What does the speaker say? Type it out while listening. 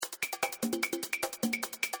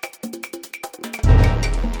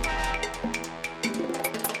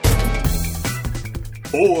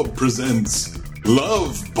Orb presents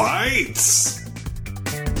Love Bites.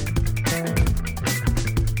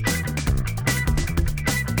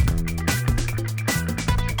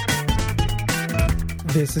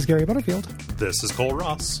 This is Gary Butterfield. This is Cole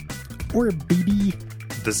Ross. Or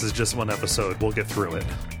BB. This is just one episode. We'll get through it.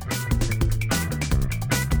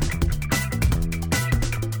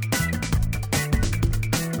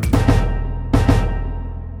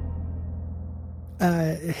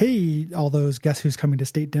 Hey, all those Guess Who's Coming to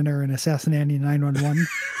State Dinner and Assassin Annie 911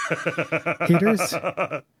 haters.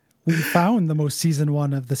 We found the most season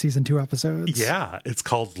 1 of the season 2 episodes. Yeah, it's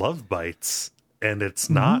called Love Bites, and it's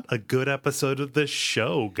not a good episode of this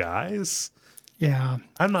show, guys. Yeah.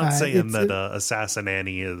 I'm not saying that Assassin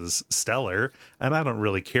Annie is stellar, and I don't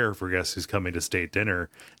really care for Guess Who's Coming to State Dinner.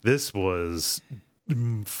 This was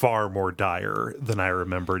far more dire than I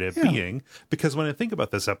remembered it being, because when I think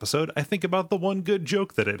about this episode, I think about the one good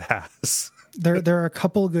joke that it has. There are a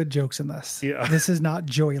couple good jokes in this. Yeah. This is not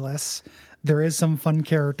joyless. There is some fun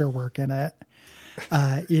character work in it.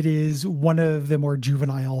 It is one of the more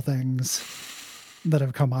juvenile things that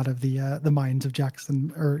have come out of the minds of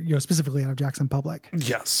Jackson, or specifically out of Jackson Public.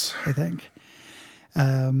 Yes. I think.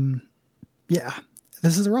 Yeah,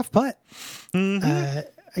 this is a rough putt.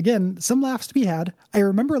 Again, some laughs to be had. I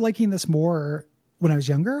remember liking this more when I was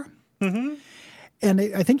younger. And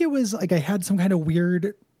I think it was like I had some kind of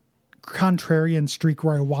weird contrarian streak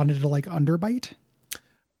where I wanted to like underbite.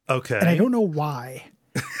 Okay. And I don't know why.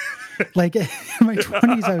 Like in my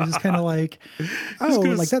 20s, I was just kind of like, oh,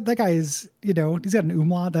 like that guy is, he's got an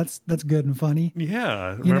umlaut. That's good and funny.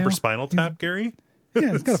 Yeah. Remember Spinal Tap, Gary?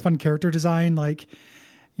 Yeah, it's got a fun character design. Like,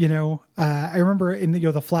 I remember in the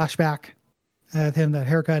flashback him, that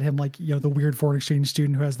haircut, him, like, the weird foreign exchange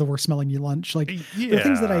student who has the worst smelling lunch. Like, the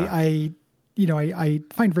things that I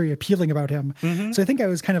find very appealing about him. So I think I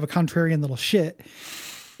was kind of a contrarian little shit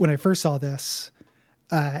when I first saw this.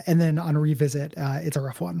 And then on revisit, it's a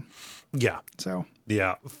rough one. Yeah. So.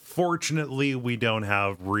 Yeah. Fortunately, we don't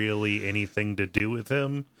have really anything to do with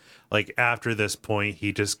him. Like, after this point,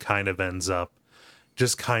 he just kind of ends up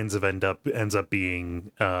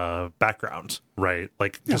being background, right?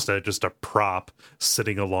 Like just a prop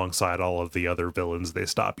sitting alongside all of the other villains they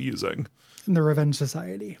stop using. In the Revenge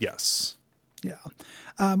Society. Yes. Yeah.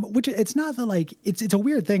 Which it's not that like it's a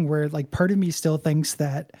weird thing where like part of me still thinks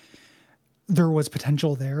that there was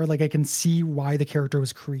potential there. Like I can see why the character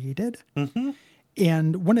was created.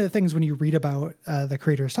 And one of the things when you read about the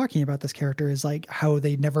creators talking about this character is like how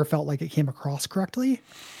they never felt like it came across correctly.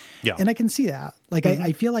 Yeah. And I can see that. Like,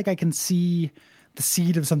 I feel like I can see the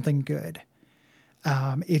seed of something good.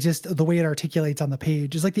 It just, the way it articulates on the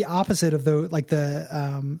page is like the opposite of the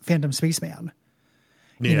Phantom Spaceman,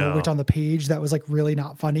 which on the page that was like really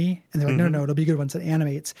not funny. And they're like, no, it'll be good once it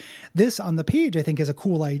animates. This on the page, I think is a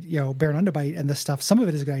cool, Baron Underbite and this stuff. Some of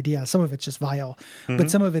it is a good idea. Some of it's just vile,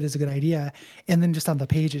 but some of it is a good idea. And then just on the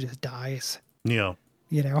page, it just dies. Yeah.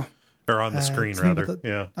 Or on the screen,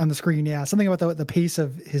 rather. On the screen, yeah. Something about the pace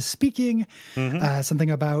of his speaking, something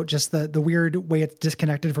about just the weird way it's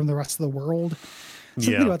disconnected from the rest of the world.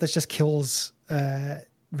 Something about this just kills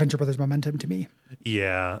Venture Brothers momentum to me.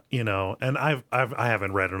 Yeah, and I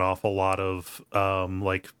haven't read an awful lot of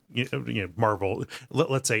Marvel,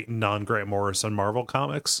 let's say non-Grant Morrison Marvel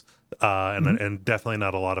comics. And definitely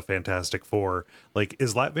not a lot of Fantastic Four. Like,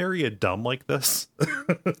 is Latveria dumb like this?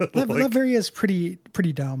 Latveria is pretty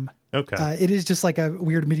dumb. Okay. It is just like a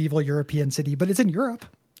weird medieval European city, but it's in Europe.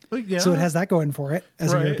 Yeah. So it has that going for it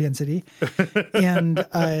as a European city. And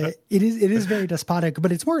it is very despotic,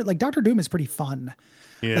 but it's more like Doctor Doom is pretty fun.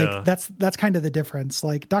 Yeah. Like that's kind of the difference.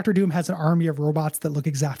 Like Doctor Doom has an army of robots that look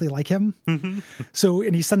exactly like him. So,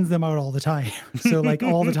 and he sends them out all the time. So like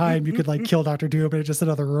all the time you could like kill Doctor Doom, but it's just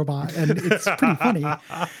another robot. And it's pretty funny.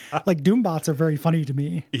 Like Doombots are very funny to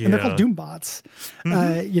me. And they're called Doombots.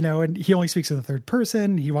 And he only speaks in the third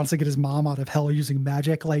person. He wants to get his mom out of hell using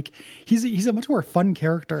magic. Like he's a much more fun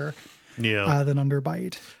character than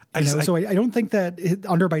Underbite. So I don't think that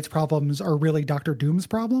Underbite's problems are really Dr. Doom's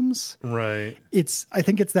problems. Right. I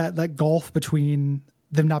think it's that gulf between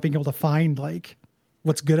them not being able to find like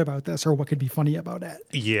what's good about this or what could be funny about it.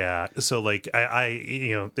 Yeah. So like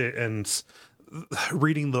and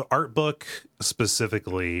reading the art book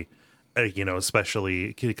specifically,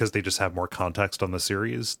 especially because they just have more context on the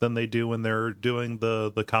series than they do when they're doing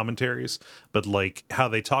the commentaries. But like how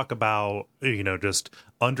they talk about, just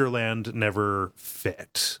Underland never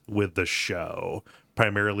fit with the show,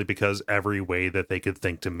 primarily because every way that they could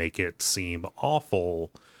think to make it seem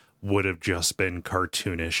awful would have just been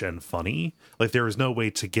cartoonish and funny. Like there was no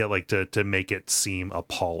way to get to make it seem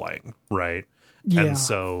appalling, right? Yeah. And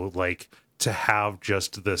so like to have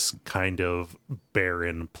just this kind of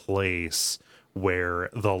barren place where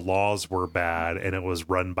the laws were bad and it was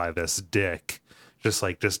run by this dick, just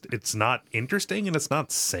it's not interesting and it's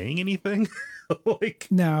not saying anything. Like,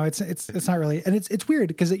 no, it's not really. And it's weird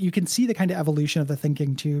because you can see the kind of evolution of the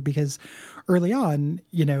thinking too, because early on,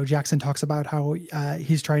 you know, Jackson talks about how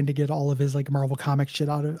he's trying to get all of his like Marvel comic shit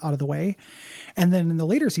out of the way. And then in the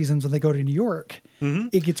later seasons, when they go to New York,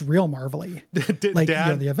 it gets real Marvel-y. Like, Dad,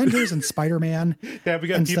 you know, the Avengers and Spider-Man. Dad, we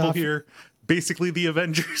got people stuff. here, basically the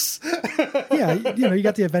Avengers. Yeah, you know, you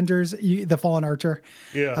got the Avengers, the Fallen Archer,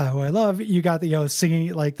 who I love. You got the, you know,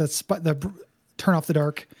 singing like the Turn Off the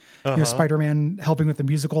Dark, you know, Spider-Man helping with the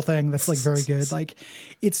musical thing. That's like very good. Like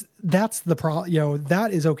that's the problem, you know,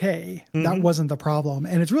 that is okay. That wasn't the problem.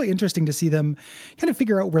 And it's really interesting to see them kind of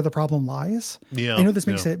figure out where the problem lies. Yeah. I know this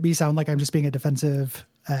makes me sound like I'm just being a defensive,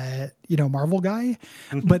 you know, Marvel guy,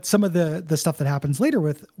 but some of the stuff that happens later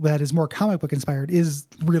with that is more comic book inspired is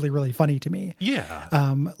really, really funny to me. Yeah.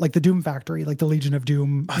 Like the Doom Factory, like the Legion of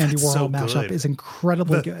Doom, Andy Warhol so mashup good. is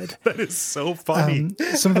incredibly good. That is so funny.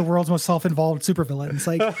 Some of the world's most self-involved supervillains,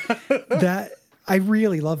 like that. I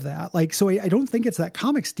really love that. Like, so I don't think it's that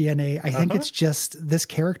comics DNA. I think it's just this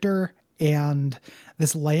character and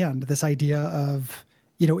this land, this idea of,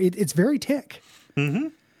 you know, it's very Tick. I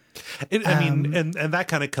mean, and that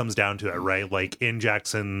kind of comes down to it, right? Like in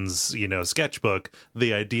Jackson's, you know, sketchbook,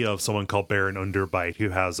 the idea of someone called Baron Underbite who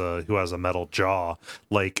has a metal jaw,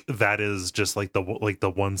 like that is just like the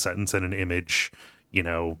one sentence and an image, you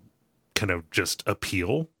know, kind of just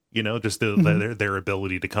appeal, you know, just their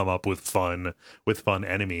ability to come up with fun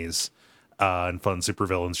enemies. And fun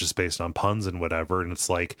supervillains just based on puns and whatever. And it's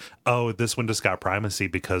like, oh, this one just got primacy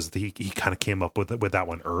because he kind of came up with that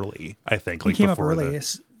one early, I think. Like He came up early.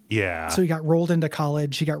 Yeah. So he got rolled into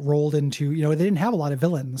college. He got rolled into, you know, they didn't have a lot of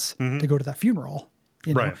villains to go to that funeral.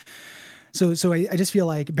 You know? Right. So I just feel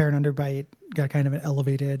like Baron Underbite got kind of an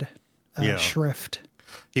elevated shrift.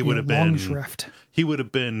 He would have been long shrift. He would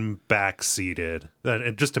have been backseated.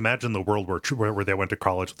 And just imagine the world where they went to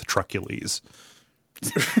college with the Trucules.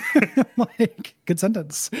 Like, good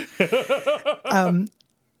sentence.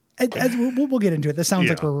 We'll get into it. This sounds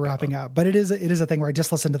like we're wrapping up, but it is a thing where I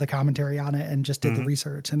just listened to the commentary on it and just did the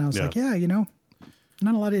research, and I was like, yeah, you know,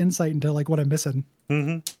 not a lot of insight into like what I'm missing.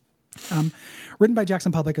 Written by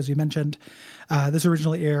Jackson Public, as you mentioned. This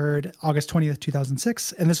originally aired August 20th,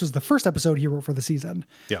 2006, and this was the first episode he wrote for the season.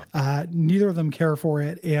 Yeah. Neither of them care for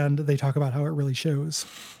it, and they talk about how it really shows.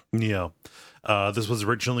 Yeah. This was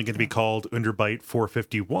originally going to be called Underbite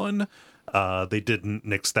 451. They didn't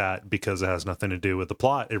nix that because it has nothing to do with the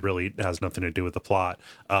plot. It really has nothing to do with the plot,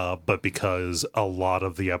 but because a lot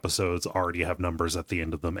of the episodes already have numbers at the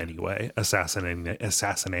end of them anyway. Assassinating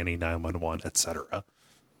 911, etc.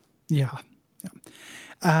 Yeah.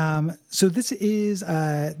 So this is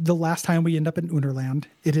the last time we end up in Underland.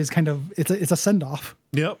 It is kind of it's a send off.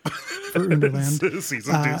 Yep. For Underland.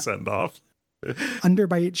 Season 2 send off.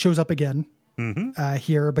 Underbite shows up again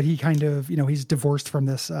here, but he kind of, you know, he's divorced from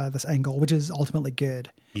this angle, which is ultimately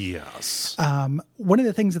good. Yes. One of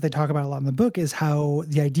the things that they talk about a lot in the book is how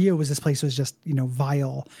the idea was this place was just, you know,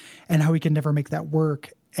 vile, and how he can never make that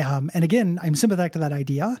work. And again, I'm sympathetic to that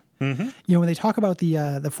idea. You know, when they talk about the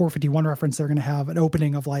 451 reference, they're going to have an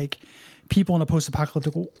opening of like people in a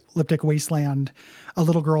post-apocalyptic wasteland, a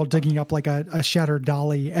little girl digging up like a shattered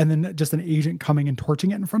dolly, and then just an agent coming and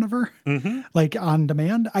torching it in front of her, like on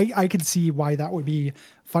demand. I could see why that would be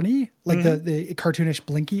funny, like the cartoonish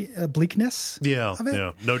bleakness. Yeah, of it.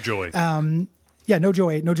 yeah, no joy. Yeah, no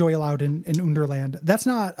joy allowed in Underland. That's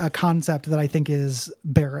not a concept that I think is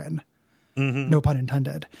barren. No pun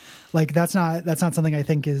intended. Like that's not something I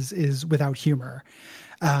think is without humor.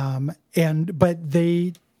 But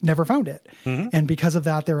they never found it. And because of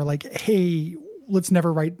that, they were like, hey, let's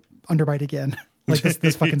never write Underbite again. Like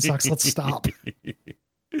this fucking sucks. Let's stop.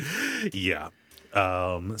 Yeah.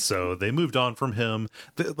 So they moved on from him.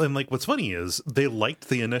 And like, what's funny is they liked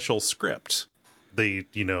the initial script. They,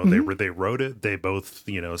 you know, they wrote it. They both,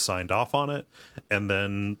 you know, signed off on it. And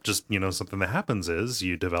then just, you know, something that happens is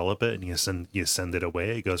you develop it and you send it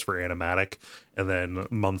away. It goes for animatic. And then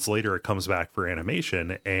months later, it comes back for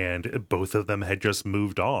animation. And both of them had just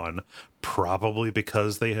moved on, probably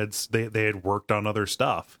because they had worked on other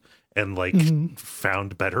stuff and like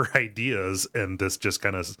found better ideas. And this just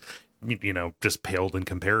kind of, you know, just paled in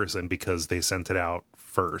comparison because they sent it out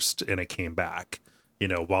first and it came back, you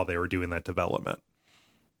know, while they were doing that development.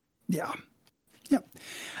 Yeah. Yeah.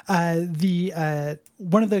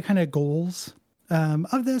 One of the kind of goals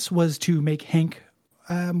of this was to make Hank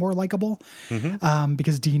more likable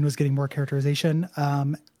because Dean was getting more characterization.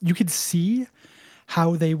 You could see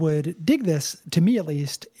how they would dig this, to me at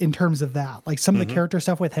least, in terms of that. Like some of the character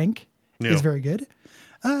stuff with Hank is very good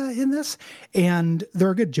in this, and there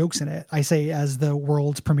are good jokes in it. I say as the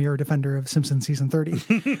world's premier defender of Simpsons season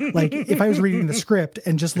 30. Like if I was reading the script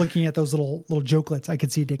and just looking at those little jokelets, I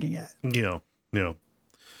could see digging it.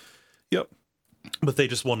 Yep. But they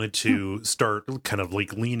just wanted to start kind of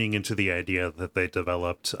like leaning into the idea that they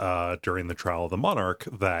developed during the trial of the Monarch,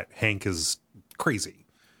 that Hank is crazy.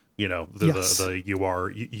 You know,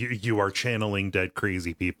 you are channeling dead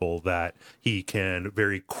crazy people, that he can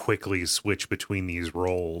very quickly switch between these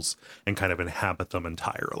roles and kind of inhabit them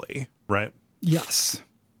entirely, right? Yes.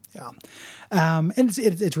 Yeah. And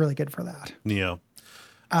it's really good for that. Yeah.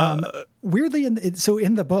 Weirdly, in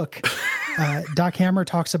the book, Doc Hammer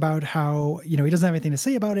talks about how, he doesn't have anything to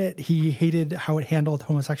say about it. He hated how it handled the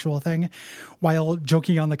homosexual thing, while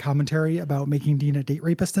joking on the commentary about making Dean a date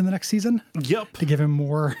rapist in the next season. Yep. To give him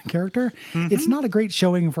more character. It's not a great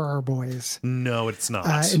showing for our boys. No, it's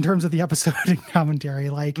not. In terms of the episode and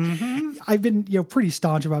commentary, like I've been, pretty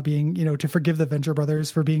staunch about being, to forgive the Venture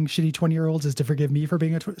Brothers for being shitty 20-year-olds is to forgive me for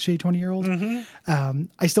being a shitty 20-year-old.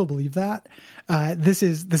 I still believe that. This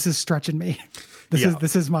is stretching me.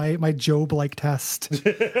 This is my Job-like test of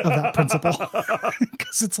that principle,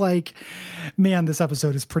 because it's like, man, this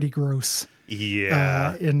episode is pretty gross.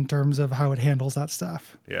 Yeah, in terms of how it handles that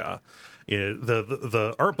stuff. Yeah.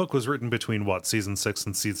 The art book was written between season 6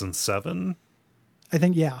 and season 7. I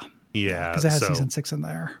think, yeah, because it has season 6 in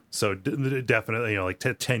there. So definitely, like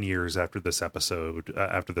 10 years after this episode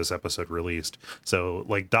released. So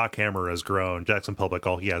like Doc Hammer has grown. Jackson Public,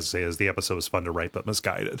 all he has to say is the episode was fun to write but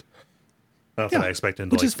misguided. Not that I expect him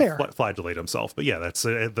to flagellate himself, but yeah,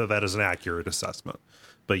 that is an accurate assessment.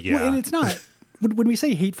 But yeah, and it's not. When we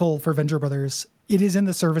say hateful for Venture Brothers, it is in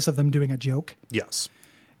the service of them doing a joke. Yes.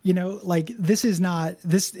 Like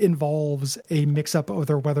this involves a mix up of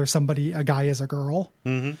whether a guy is a girl.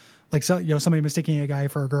 Like, somebody mistaking a guy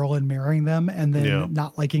for a girl and marrying them and then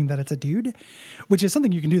not liking that it's a dude, which is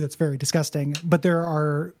something you can do that's very disgusting. But there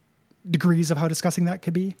are degrees of how disgusting that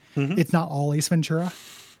could be. It's not all Ace Ventura.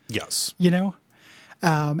 Yes.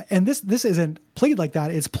 And this isn't played like that.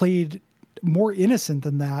 It's played more innocent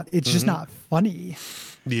than that. It's just not funny.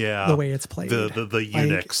 Yeah. The way it's played. The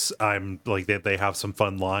eunuchs, I'm like they have some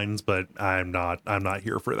fun lines, but I'm not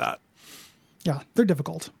here for that. Yeah, they're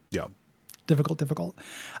difficult. Yeah. Difficult.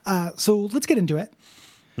 So let's get into it.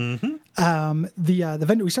 We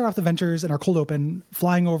start off the Ventures in our cold open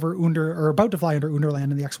flying over about to fly under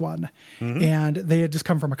Underland in the X1. And they had just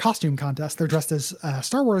come from a costume contest. They're dressed as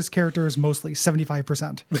Star Wars characters, mostly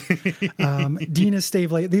 75%. Dean is Stave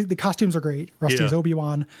Leia. The costumes are great. Rusty is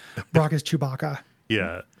Obi-Wan. Brock is Chewbacca.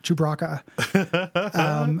 Yeah. Chewbacca.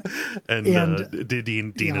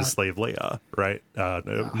 Dean is Slave Leia, right?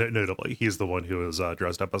 Notably, he's the one who is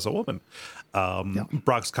dressed up as a woman.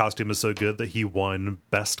 Brock's costume is so good that he won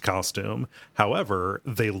Best Costume. However,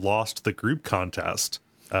 they lost the group contest.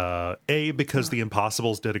 Because the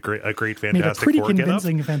Impossibles did a great Fantastic Made a pretty Four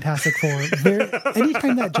convincing Fantastic Four.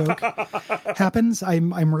 Anytime that joke happens,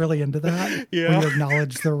 I'm really into that. Yeah. When you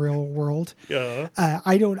acknowledge the real world. Yeah.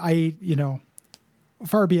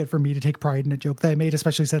 Far be it for me to take pride in a joke that I made,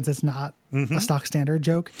 especially since it's not a stock standard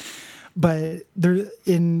joke. But there,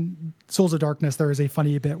 in Souls of Darkness, there is a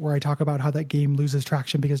funny bit where I talk about how that game loses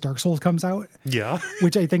traction because Dark Souls comes out. Yeah.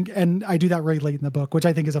 Which I think, and I do that really late in the book, which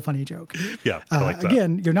I think is a funny joke. Yeah. I like that.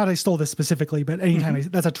 Again, I stole this specifically, but anytime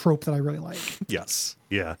that's a trope that I really like. Yes.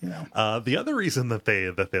 Yeah. The other reason that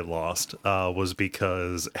they lost was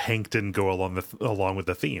because Hank didn't go along with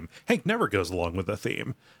the theme. Hank never goes along with the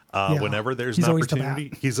theme. Whenever there's an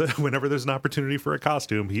opportunity, whenever there's an opportunity for a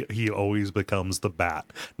costume, he always becomes the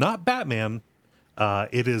Bat, not Batman.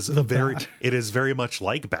 It is very much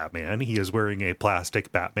like Batman. He is wearing a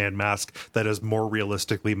plastic Batman mask that is more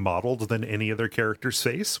realistically modeled than any other character's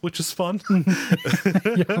face, which is fun.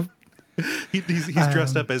 He's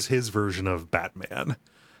dressed up as his version of Batman.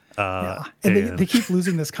 And they keep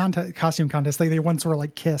losing this costume contest. They once were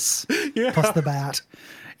like Kiss plus the Bat.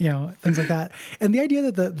 Things like that. And the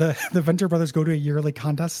idea that the Venture Brothers go to a yearly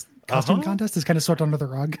costume contest is kind of swept under the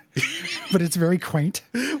rug, but it's very quaint.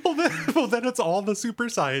 Well, then it's all the super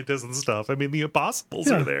scientists and stuff. I mean, the Impossibles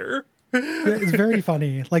are there. It's very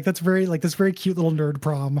funny. Like this very cute little nerd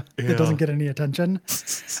prom that doesn't get any attention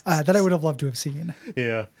that I would have loved to have seen.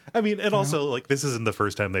 Yeah. I mean, and also like this isn't the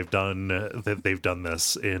first time they've done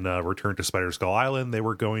this in Return to Spider Skull Island. They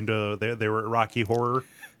were at Rocky Horror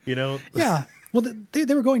you know? Yeah. Well, they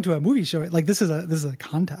were going to a movie show. Like this is a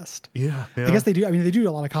contest. Yeah. I guess they do. I mean, they do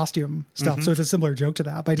a lot of costume stuff, so it's a similar joke to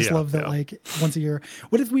that. But I just love that, like, once a year.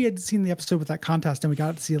 What if we had seen the episode with that contest and we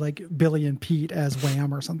got to see like Billy and Pete as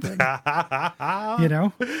Wham or something? You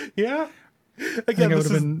know? Yeah. Again,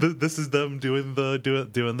 this is them doing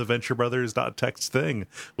the Venture Brothers text thing,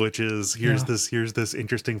 which is here's this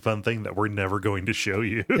interesting fun thing that we're never going to show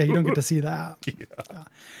you. Yeah, you don't get to see that.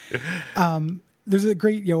 Yeah. There's a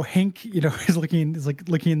great, Hank, is looking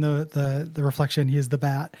in the reflection. He is the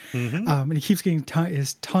bat. And he keeps getting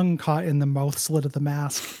his tongue caught in the mouth slit of the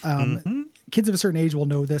mask. Kids of a certain age will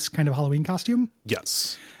know this kind of Halloween costume.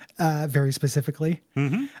 Yes. Very specifically.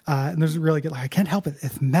 And there's really good, I can't help it.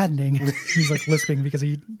 It's maddening. He's like lisping because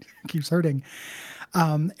he keeps hurting.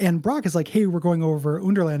 And Brock is like, hey, we're going over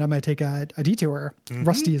Underland. I'm going to take a detour.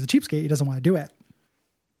 Rusty is a cheapskate. He doesn't want to do it.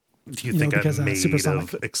 Do you think I'm made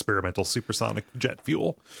of experimental supersonic jet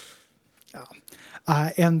fuel?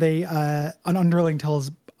 And they, an Underling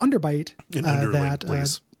tells Underbite that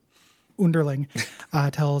Underling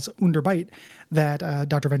tells Underbite that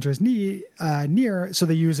Dr. Venture is near, so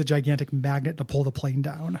they use a gigantic magnet to pull the plane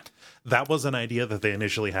down. That was an idea that they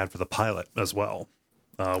initially had for the pilot as well,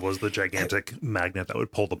 was the gigantic magnet that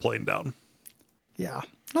would pull the plane down. Yeah.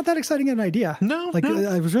 Not that exciting an idea. No.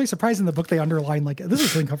 I was really surprised in the book they underlined, like, this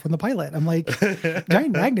is something come from the pilot. I'm like,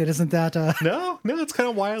 giant magnet, isn't that... No, it's kind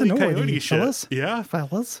of Wile E. Coyote shit. Fellas? Yeah.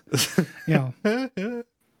 Fellas. Yeah.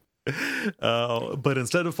 But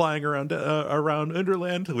instead of flying around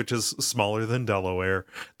Underland, which is smaller than Delaware,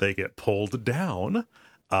 they get pulled down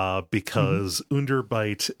because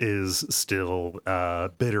Underbite is still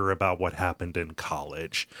bitter about what happened in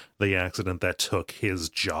college, the accident that took his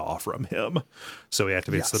jaw from him. So he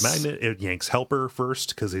activates the magnet. It yanks Helper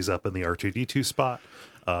first because he's up in the R2D2 spot,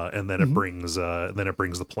 and then it brings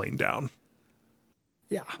the plane down.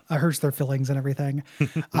 Yeah, hurts their fillings and everything.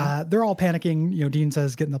 They're all panicking. Dean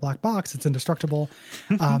says, get in the black box. It's indestructible.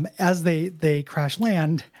 As they crash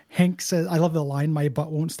land, Hank says, I love the line, my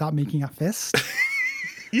butt won't stop making a fist.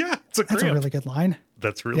 Yeah, that's a really good line.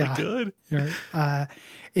 That's really good.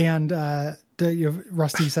 And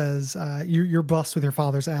Rusty says, you're blessed with your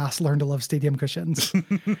father's ass. Learn to love stadium cushions,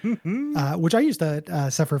 which I used to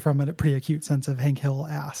suffer from a pretty acute sense of Hank Hill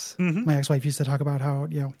ass. My ex-wife used to talk about how,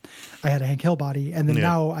 I had a Hank Hill body, and then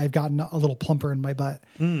now I've gotten a little plumper in my butt.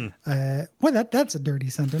 Well, that's a dirty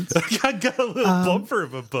sentence. I got a little plumper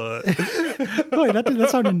of a butt. Boy, that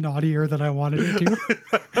sounded naughtier than I wanted it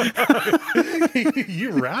to.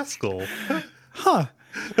 You rascal. Huh.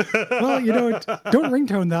 Well, don't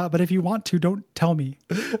ringtone that, but if you want to, don't tell me.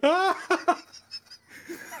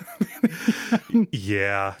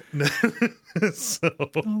 Yeah. So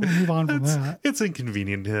we'll move on from that. It's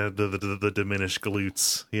inconvenient to have the diminished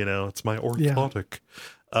glutes. It's my orthotic.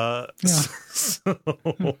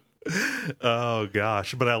 So, oh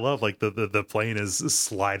gosh, but I love like the plane is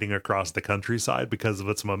sliding across the countryside because of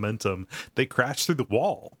its momentum. They crash through the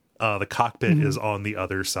wall. The cockpit is on the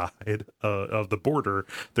other side of the border.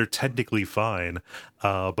 They're technically fine,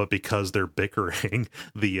 but because they're bickering,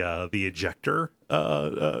 the ejector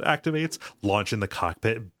activates, launching the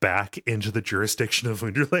cockpit back into the jurisdiction of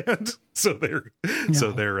Underland. So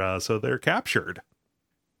they're captured.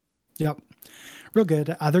 Yep. Real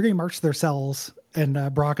good. They're getting marched to their cells,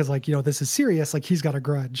 and Brock is like, this is serious. Like, he's got a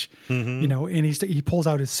grudge, and he pulls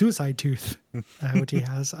out his suicide tooth, which he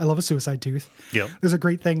has. I love a suicide tooth. Yep. There's a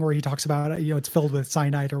great thing where he talks about, it's filled with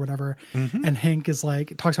cyanide or whatever. And Hank is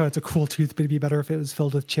like, talks about it's a cool tooth, but it'd be better if it was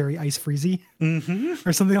filled with cherry ice freezy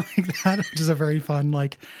or something like that, which is a very fun,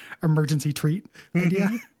 like, emergency treat idea.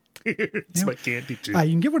 It's my candy tooth.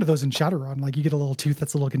 You can get one of those in Shadowrun. Like, you get a little tooth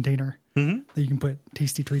that's a little container that you can put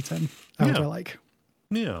tasty treats in. Which I like.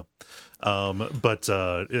 Yeah. But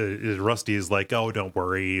Rusty is like, oh, don't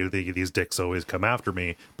worry. These dicks always come after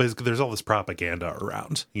me. But there's all this propaganda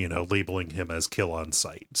around, labeling him as kill on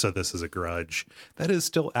sight. So this is a grudge that is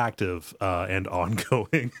still active and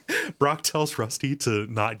ongoing. Brock tells Rusty to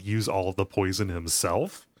not use all of the poison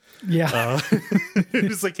himself. Yeah.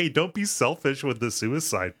 It's like, hey, don't be selfish with the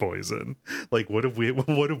suicide poison. Like, what if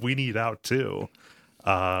we need out too?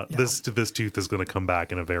 This tooth is going to come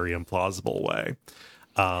back in a very implausible way.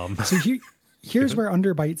 So here's where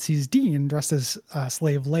Underbite sees Dean dressed as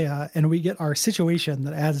slave Leia, and we get our situation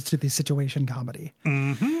that adds to the situation comedy.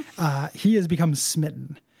 He has become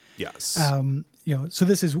smitten. Yes. So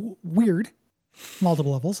this is weird,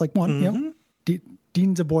 multiple levels. Like one,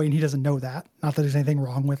 Dean's a boy and he doesn't know that. Not that there's anything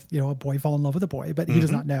wrong with, a boy fall in love with a boy, but he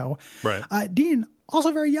does not know. Right. Dean,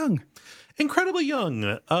 also very young. Incredibly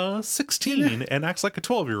young, 16, and acts like a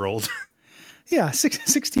 12-year-old. Yeah,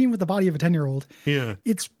 16 with the body of a 10-year-old. Yeah.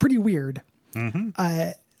 It's pretty weird.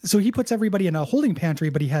 So he puts everybody in a holding pantry,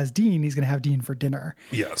 but he has Dean. He's going to have Dean for dinner.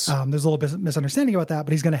 Yes. There's a little bit of misunderstanding about that,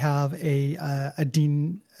 but he's going to have a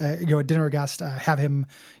Dean, a dinner guest, have him,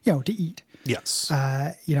 to eat. Yes.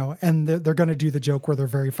 And they're going to do the joke where they're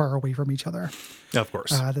very far away from each other. Of course.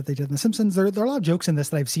 That they did in The Simpsons. There are a lot of jokes in this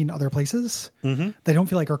that I've seen other places. They don't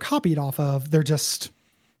feel like are copied off of. They're just,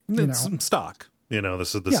 it's stock.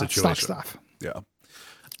 This is the situation. Stock stuff. Yeah.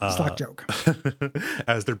 Stock joke.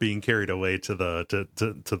 As they're being carried away to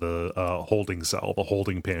the holding cell, the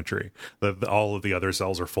holding pantry. All of the other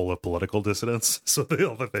cells are full of political dissidents, so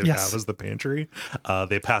all that they have is the pantry.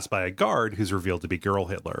 They pass by a guard who's revealed to be Girl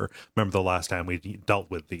Hitler. Remember the last time we dealt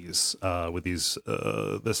with this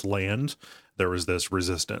land? There was this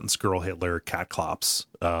resistance: Girl Hitler, Cat Klops,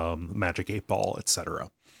 Magic 8-Ball, etc.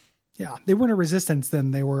 Yeah, they weren't a resistance then.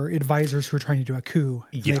 They were advisors who were trying to do a coup.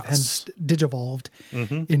 Yes. They've hence digivolved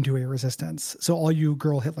into a resistance. So all you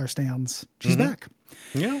Girl Hitler stands, she's back.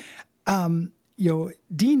 Yeah.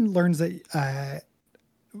 Dean learns that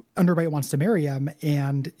Underbite wants to marry him,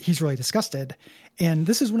 and he's really disgusted. And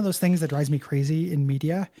this is one of those things that drives me crazy in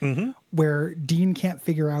media, where Dean can't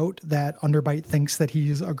figure out that Underbite thinks that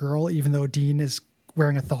he's a girl, even though Dean is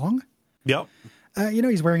wearing a thong. Yep.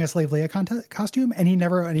 He's wearing a Slave Leia costume, and he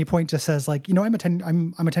never at any point just says like, I'm a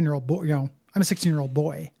 10-year-old boy, I'm a 16-year-old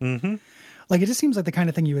boy. Like, it just seems like the kind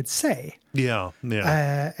of thing you would say. Yeah.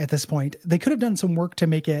 At this point, they could have done some work to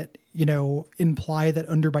make it, imply that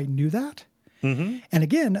Underbite knew that. And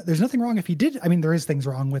again, there's nothing wrong if he did. I mean, there is things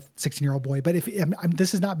wrong with 16-year-old boy, but if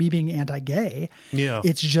this is not me being anti-gay,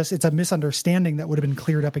 it's a misunderstanding that would have been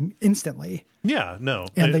cleared up instantly. Yeah, no,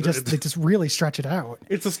 and they just really stretch it out.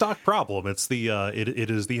 It's a stock problem. It's the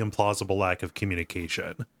it is the implausible lack of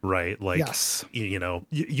communication, right? Like, yes.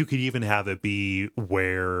 You could even have it be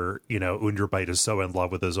where Underbite is so in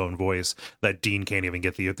love with his own voice that Dean can't even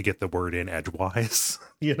get the word in edgewise.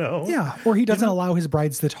 Yeah, or he doesn't allow his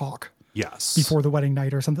brides to talk. Yes. Before the wedding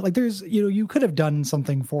night or something. Like, there's, you could have done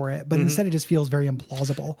something for it, but instead it just feels very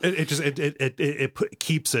implausible. It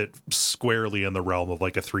keeps it squarely in the realm of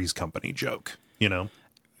like a Three's Company joke,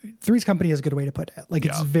 Three's Company is a good way to put it. Like,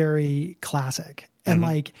 it's very classic. And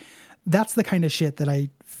like, that's the kind of shit that I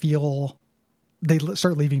feel they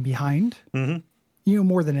start leaving behind,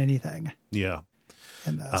 more than anything. Yeah.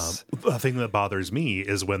 The thing that bothers me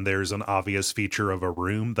is when there's an obvious feature of a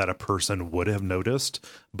room that a person would have noticed,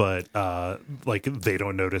 but they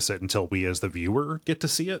don't notice it until we as the viewer get to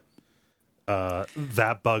see it.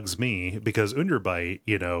 That bugs me because Underbite,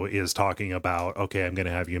 is talking about, okay, I'm going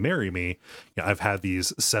to have you marry me. I've had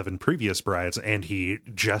these 7 previous brides, and he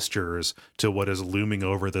gestures to what is looming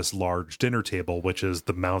over this large dinner table, which is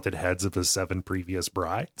the mounted heads of the 7 previous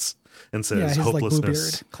brides. And says his hopelessness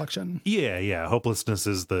Bluebeard collection. Yeah. Hopelessness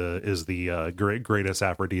is the greatest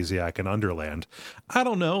aphrodisiac in Underland. I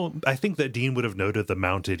don't know. I think that Dean would have noted the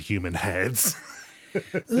mounted human heads.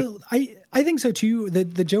 I think so too.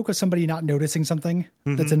 The joke of somebody not noticing something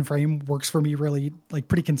that's in frame works for me really like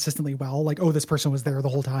pretty consistently well. Like, oh, this person was there the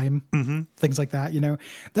whole time. Things like that.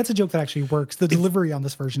 That's a joke that actually works. The delivery on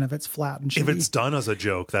this version of it's flat and shitty. If it's done as a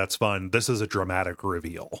joke, that's fun. This is a dramatic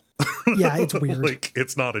reveal. Yeah, it's weird. Like,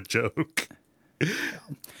 it's not a joke.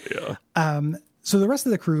 Yeah. So the rest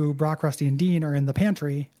of the crew, Brock, Rusty, and Dean, are in the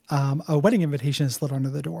pantry. A wedding invitation is slid under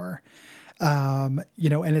the door. And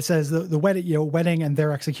it says the wedding and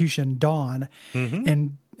their execution, Dawn.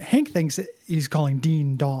 And Hank thinks he's calling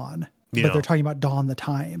Dean Dawn, but they're talking about Dawn the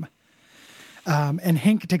time. And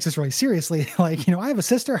Hank takes this really seriously. Like, I have a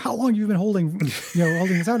sister. How long have you been holding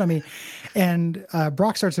this out on me? And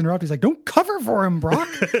Brock starts to interrupt. He's like, don't cover for him, Brock.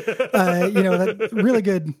 That really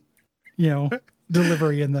good,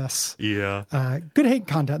 delivery in this. Yeah. Good Hank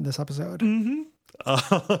content in this episode. And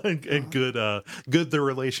good the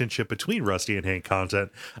relationship between Rusty and Hank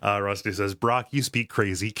content. Rusty says, Brock, you speak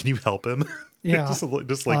crazy. Can you help him? Yeah.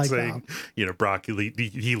 just like saying, Brock,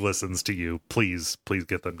 he listens to you. Please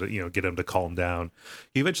get them to, get him to calm down.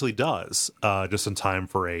 He eventually does, just in time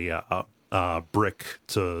for a brick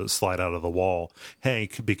to slide out of the wall.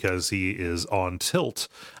 Hank, because he is on tilt,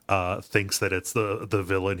 thinks that it's the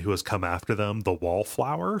villain who has come after them, the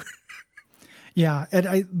Wallflower. Yeah, and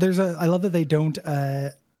I love that they don't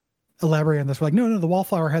elaborate on this. We're like, no, the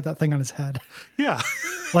Wallflower had that thing on his head. Yeah,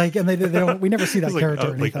 like, and they don't. We never see that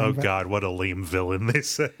character. Or anything, oh God, what a lame villain, they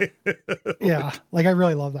say. Yeah, like, I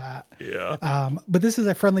really love that. Yeah. But this is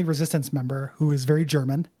a friendly resistance member who is very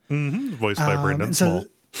German, voiced by Brendan Small.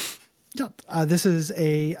 This is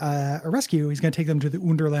a rescue. He's going to take them to the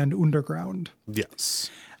Underland Underground. Yes.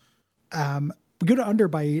 We go to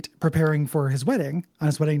Underbite preparing for his wedding on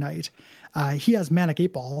his wedding night. He has Manic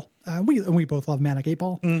 8-Ball. We both love Manic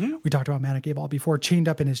 8-Ball. We talked about Manic 8-Ball before, chained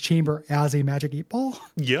up in his chamber as a Magic 8-Ball,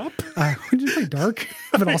 Yep. which is pretty dark,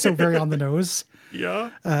 but also very on the nose.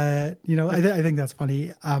 Yeah. I think that's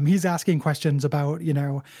funny. He's asking questions about,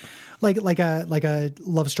 like a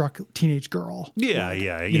love-struck teenage girl. Yeah,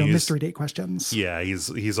 yeah. Mystery date questions. Yeah,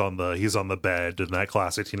 he's on the bed in that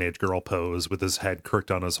classic teenage girl pose with his head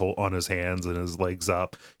crooked on his hands and his legs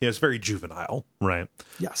up. Yeah, it's very juvenile, right?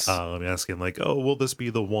 Yes. Asking like, oh, will this be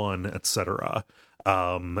the one, etc.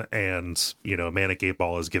 And Manic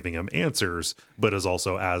 8-Ball is giving him answers, but is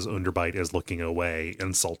also, as Underbite is looking away,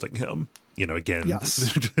 insulting him. Again,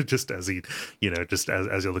 yes. just as he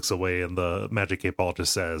looks away, and the Magic 8-Ball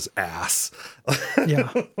just says ass.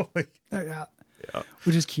 Yeah. Yeah.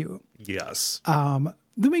 Which is cute. Yes. Then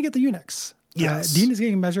we get the eunuchs. Yes. Dean is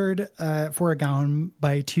getting measured for a gown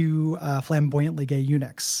by two flamboyantly gay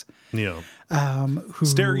eunuchs. Yeah. Who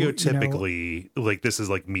Stereotypically, like, this is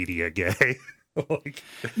like media gay. Like,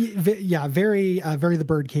 very the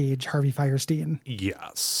birdcage Harvey Fierstein.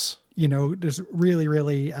 Yes. Just really,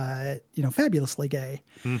 really, fabulously gay,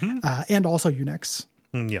 and also eunuchs.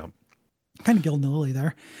 Yeah. Kind of Gilda Lily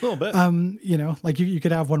there. A little bit. Like you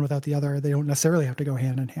could have one without the other. They don't necessarily have to go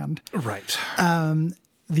hand in hand. Right. And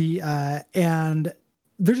they're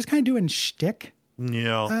just kind of doing shtick.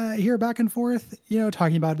 Yeah. Here back and forth,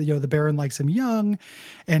 talking about, the Baron likes him young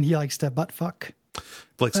and he likes to butt fuck.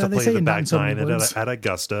 Likes to play the back nine words. at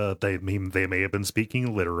Augusta. They may have been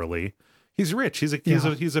speaking literally. He's rich. He's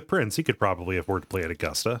a prince. He could probably afford to play at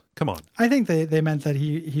Augusta. Come on. I think they meant that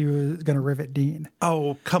he was going to rivet Dean.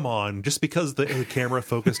 Oh, come on. Just because the camera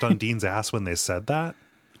focused on Dean's ass when they said that?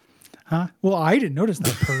 Huh? Well, I didn't notice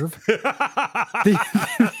that perv.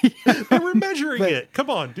 They were measuring it. Come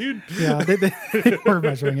on, dude. Yeah, they were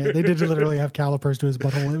measuring it. They did literally have calipers to his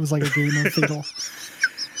butthole. It was like a game of Fatal.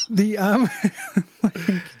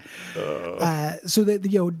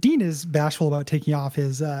 So Dean is bashful about taking off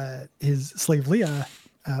his slave Leah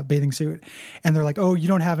bathing suit, and they're like, "Oh, you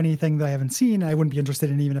don't have anything that I haven't seen. I wouldn't be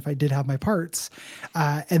interested in even if I did have my parts."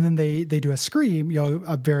 And then they do a scream,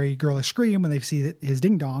 a very girlish scream when they see his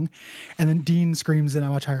ding dong, and then Dean screams in a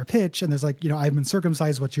much higher pitch, and there's like, "I've been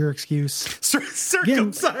circumcised. What's your excuse?"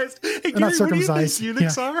 Circumcised? Hey, Gary, not circumcised. What do you think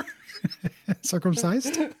eunuchs are?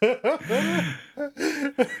 Circumcised.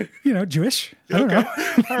 Jewish. I don't know.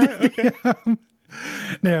 All right, okay.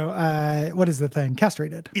 No, what is the thing?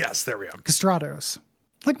 Castrated. Yes, there we go. Castrados.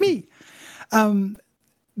 Like me. So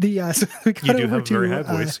we cut You do over have a to, very high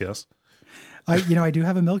voice, yes. I do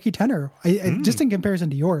have a milky tenor. I just in comparison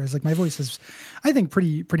to yours, like my voice is, I think,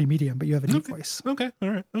 pretty medium, but you have a deep voice. Okay, all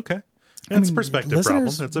right, okay. That's a perspective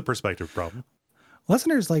problem. That's a perspective problem.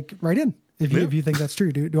 Listeners, write in if you think that's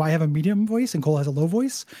true. Do I have a medium voice and Cole has a low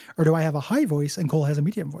voice, or do I have a high voice and Cole has a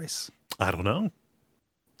medium voice? I don't know.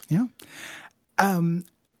 Yeah.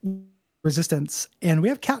 Resistance, and we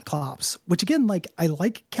have cat clops, which again, I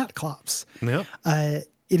like cat clops. Yeah. It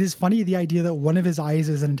is funny, the idea that one of his eyes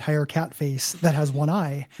is an entire cat face that has one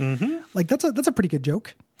eye. Mm-hmm. That's a pretty good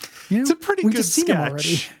joke. It's a pretty good just sketch. Seen him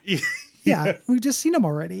already. Yeah, we've just seen him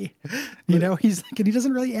already. He's and he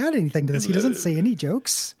doesn't really add anything to this. He doesn't say any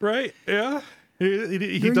jokes. Right. Yeah.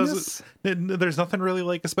 He doesn't. There's nothing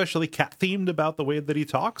really especially cat themed about the way that he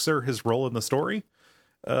talks or his role in the story.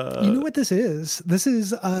 You know what this is? This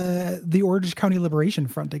is the Orange County Liberation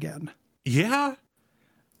Front again. Yeah.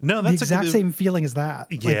 No, that's the exact same feeling as that.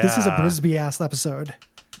 Yeah. This is a Brisby ass episode.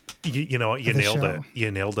 You nailed it.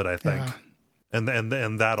 You nailed it, I think. Yeah. And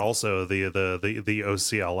that also the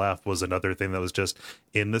OCLF was another thing that was just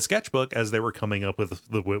in the sketchbook as they were coming up with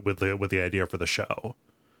the idea for the show.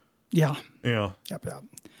 Yeah. Yeah. Yep.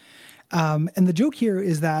 And the joke here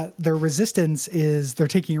is that their resistance is they're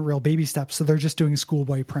taking real baby steps. So they're just doing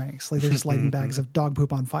schoolboy pranks. They're just lighting bags of dog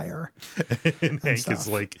poop on fire. And Hank is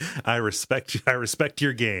like, I respect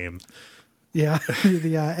your game. Yeah.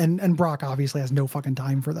 And Brock obviously has no fucking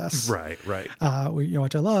time for this. Right.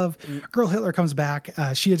 Which I love. Girl Hitler comes back.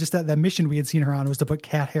 She had just that mission we had seen her on was to put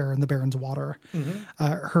cat hair in the Baron's water.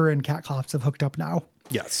 Her and Cat Clops have hooked up now.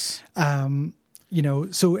 Yes.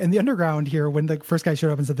 So in the underground here, when the first guy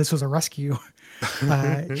showed up and said this was a rescue,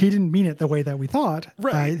 he didn't mean it the way that we thought.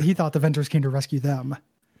 Right. He thought the Venters came to rescue them.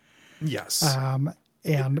 Yes.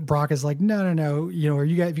 And Brock is like, no. If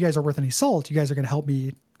you guys are worth any salt, you guys are going to help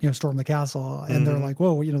me, storm the castle. And they're like,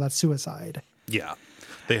 whoa, that's suicide. Yeah.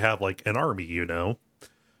 They have an army, Yeah.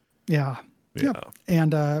 Yeah. Yep.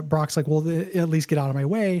 And Brock's like, well, at least get out of my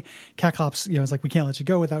way. Cat Clops, is like, we can't let you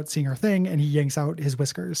go without seeing our thing. And he yanks out his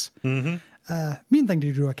whiskers. Mean thing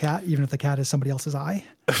to do to a cat, even if the cat is somebody else's eye.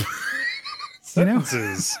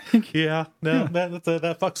 sentences. Yeah, no,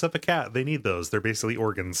 that fucks up a cat. They need those. They're basically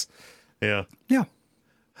organs. Yeah. Yeah.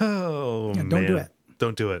 Oh, Yeah, man. don't do it.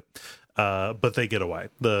 Don't do it. But they get away.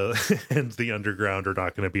 The underground are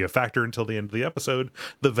not going to be a factor until the end of the episode.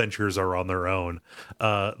 The Ventures are on their own.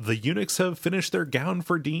 The eunuchs have finished their gown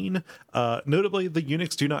for Dean. Notably, the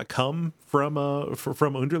eunuchs do not come from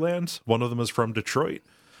Underland. One of them is from Detroit.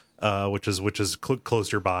 Which is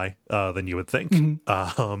closer by than you would think.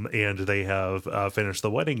 And they have finished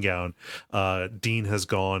the wedding gown. Dean has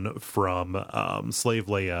gone from slave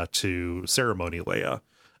Leia to ceremony Leia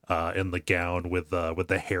in the gown with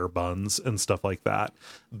the hair buns and stuff like that.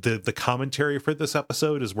 The commentary for this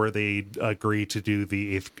episode is where they agree to do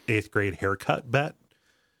the eighth grade haircut bet.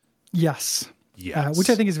 Yes. Yes. Which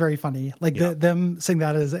I think is very funny. Like them saying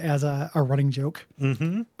that as a running joke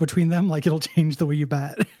between them, like it'll change the way you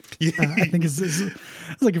bet. I think is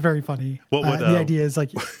like very funny. What would, the idea is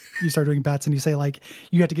like you start doing bets and you say like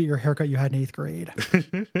you had to get your haircut you had in 8th grade.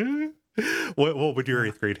 What would your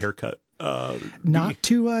 8th grade haircut? Not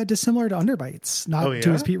too dissimilar to Underbites. Not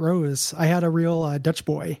to his Pete Rose. I had a real Dutch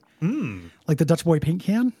boy, like the Dutch boy paint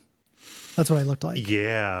can. That's what I looked like.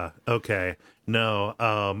 Yeah. Okay. No.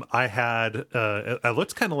 I had. I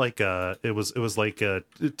looked kind of like it was like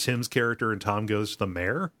Tim's character in Tom Goes to the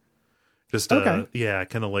Mayor. Just yeah,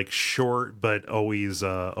 kind of like short, but always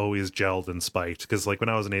gelled and spiked. Because like when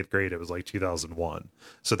I was in 8th grade, it was like 2001,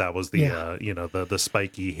 so that was the the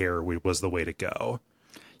spiky hair was the way to go.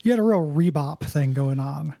 You had a real Rebop thing going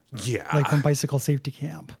on. Yeah, like from Bicycle Safety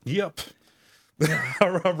Camp. Yep.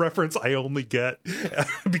 A reference I only get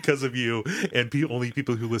because of you, and only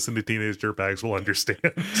people who listen to Teenage Dirtbags will understand.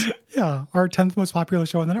 Yeah, our 10th most popular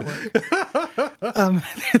show on the network.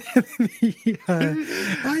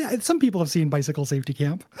 Some people have seen Bicycle Safety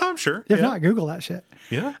Camp. I'm sure. If not, Google that shit.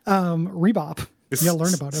 Yeah. Rebop. You'll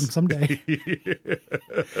learn about him someday.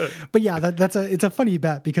 But yeah, it's a funny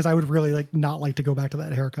bet because I would really not like to go back to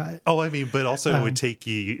that haircut. Oh, I mean, but also it would take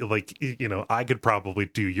you I could probably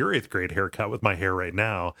do your 8th grade haircut with my hair right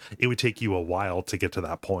now. It would take you a while to get to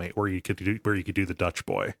that point where you could do the Dutch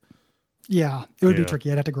boy. Yeah, it would be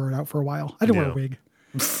tricky. I'd have to grow it out for a while. I didn't wear a wig.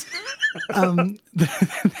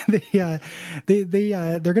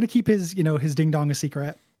 They're going to keep his his ding dong a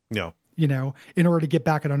secret. Yeah. In order to get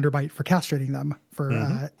back at Underbite for castrating them, for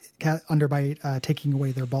Underbite taking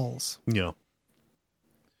away their balls. Yeah.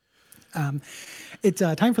 It's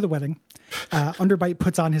time for the wedding. Underbite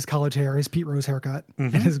puts on his college hair, his Pete Rose haircut,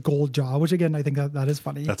 and his gold jaw, which again, I think that is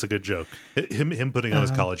funny. That's a good joke. Him putting on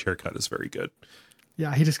his college haircut is very good.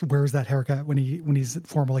 Yeah, he just wears that haircut when he's at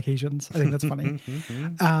formal occasions. I think that's funny.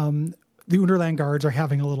 The Underland guards are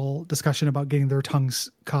having a little discussion about getting their tongues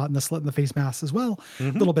caught in the slit in the face mask as well. A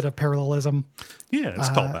little bit of parallelism. Yeah, it's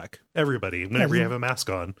callback. Everybody, whenever you have a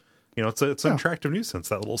mask on, it's an attractive nuisance,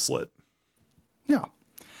 that little slit. Yeah.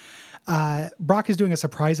 Brock is doing a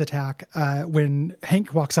surprise attack when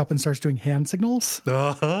Hank walks up and starts doing hand signals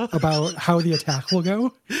about how the attack will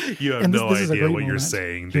go. You have no idea what you're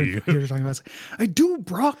saying, do you? You're talking about, I do,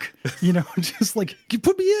 Brock. Just like, you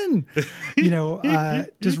put me in.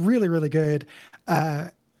 Just really, really good.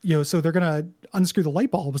 So they're gonna unscrew the light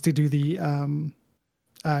bulbs to do the.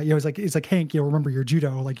 It's like Hank. Remember your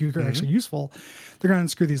judo. Like you're actually useful. They're gonna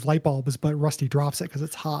unscrew these light bulbs, but Rusty drops it because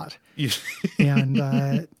it's hot,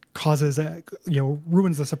 and causes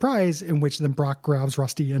ruins the surprise. In which then Brock grabs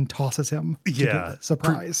Rusty and tosses him. To get the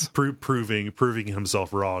surprise, proving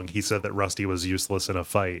himself wrong. He said that Rusty was useless in a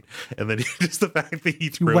fight, and then just the fact that he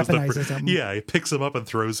throws him. Yeah, he picks him up and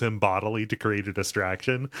throws him bodily to create a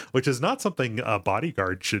distraction, which is not something a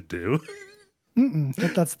bodyguard should do.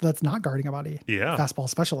 That's not guarding a body. Yeah. Fastball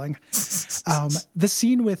specialing. The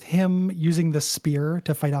scene with him using the spear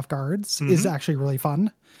to fight off guards is actually really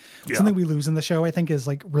fun. Yeah. Something we lose in the show, I think, is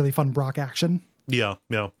like really fun Brock action. Yeah.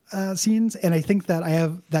 Scenes, and I think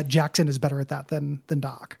that Jackson is better at that than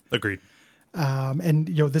Doc. Agreed.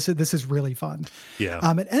 This is really fun. Yeah.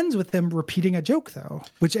 It ends with them repeating a joke though,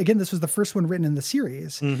 which again, this was the first one written in the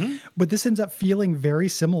series, but this ends up feeling very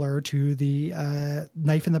similar to the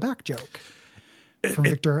knife in the back joke. From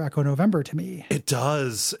Victor Echo November to me. It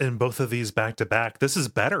does. And both of these back to back. This is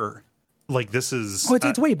better. Like this is. Oh,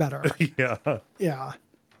 it's way better. Yeah. Yeah.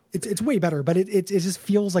 It's way better, but it just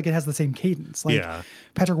feels like it has the same cadence. Like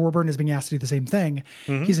Patrick Warburton is being asked to do the same thing.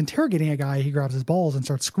 He's interrogating a guy. He grabs his balls and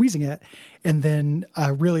starts squeezing it, and then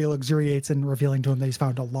really luxuriates in revealing to him that he's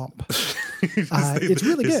found a lump. It's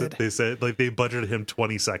really good. They said like they budgeted him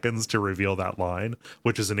 20 seconds to reveal that line,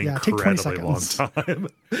 which is an incredibly long time.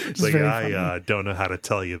 It's like I don't know how to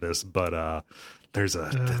tell you this, but there's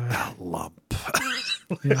a lump.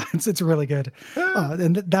 Yeah, it's really good,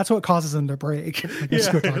 and that's what causes him to break. Like,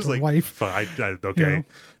 just go talk to it's his like, wife. fine, okay, You know?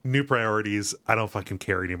 new priorities. I don't fucking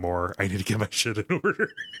care anymore. I need to get my shit in order.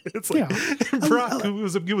 It's like, Yeah. and Brock, who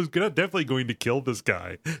was definitely going to kill this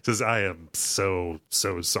guy, says, I am so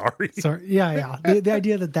sorry. So yeah. The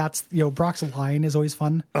idea that that's, Brock's line is always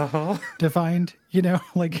fun to find.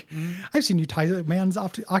 Like, I've seen you tie a man's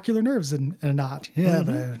ocular nerves in a knot. Yeah,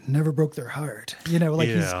 but I never broke their heart. Like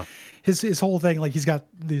Yeah. his whole thing, like he's got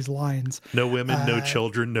these lines. No women, no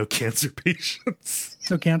children, no cancer patients.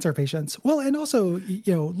 No cancer patients. Well, and also,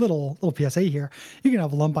 little PSA here. You can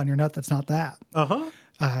have a lump on your nut that's not that.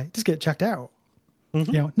 Just get checked out.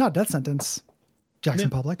 Not death sentence. Jackson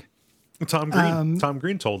Public. Tom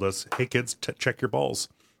Green told us, hey kids, check your balls.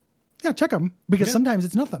 Yeah, check them because sometimes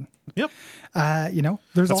it's nothing. Yep. There's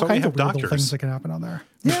That's all why we kinds have of weird little doctors. things that can happen on there.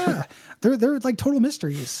 Yeah, they're like total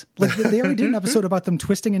mysteries. Like they already did an episode about them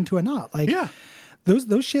twisting into a knot. Like, Yeah. those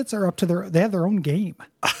shits are up to they have their own game.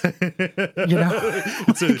 So they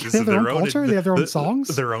have their own culture. They have their own songs.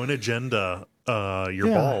 Their own agenda. Your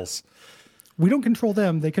balls. We don't control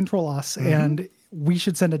them; they control us, and we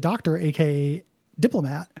should send a doctor, aka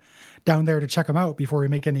diplomat, down there to check them out before we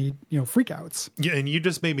make any freakouts. Yeah, and you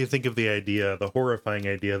just made me think of the horrifying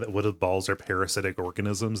idea that wooded balls are parasitic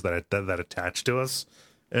organisms that attach to us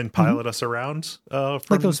and pilot us around.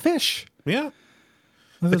 Like those fish. Yeah.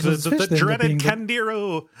 Those fish The that end up dreaded being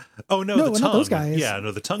Candiru. Oh no, No, the tongue. not those guys. Yeah,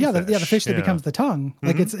 no, the tongue. Yeah, fish. the fish that Yeah. becomes the tongue.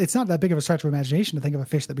 Like it's not that big of a stretch of imagination to think of a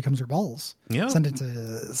fish that becomes your balls. Yeah.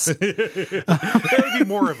 Sentences. That would be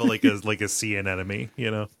more of a sea anemone.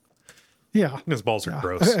 Yeah. His balls are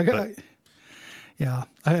gross. But Yeah.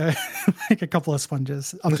 I like a couple of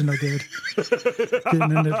sponges up to no good.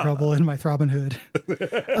 Getting into trouble in my throbbing hood.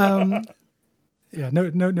 Yeah,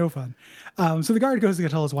 no fun. So the guard goes to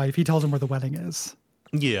tell his wife. He tells him where the wedding is.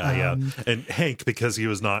 yeah. And Hank, because he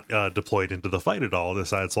was not deployed into the fight at all,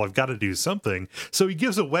 decides, well, I've got to do something. So he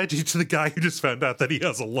gives a wedgie to the guy who just found out that he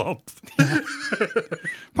has a lump.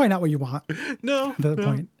 Probably not what you want. No. At that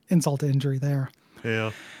point, insult to injury there.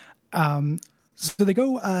 Yeah. So they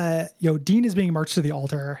go, Dean is being marched to the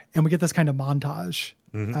altar, and we get this kind of montage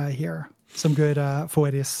here. Some good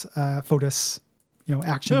foetus,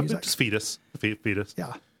 action No, music. just fetus. Fetus.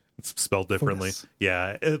 Yeah. It's spelled differently. Fetus.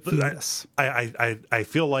 Yeah. Fetus. I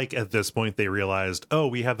feel like at this point they realized, oh,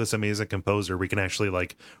 we have this amazing composer. We can actually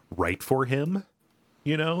write for him,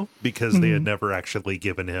 because they had never actually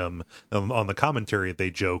given him on the commentary.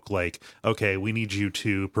 They joke like, okay, we need you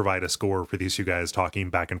to provide a score for these two guys talking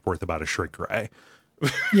back and forth about a shrink ray.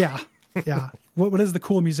 Yeah. Yeah. What is the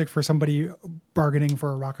cool music for somebody bargaining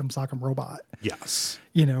for a Rock'em Sock'em robot? Yes.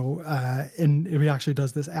 And it actually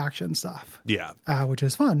does this action stuff. Yeah. Which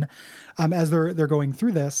is fun as they're going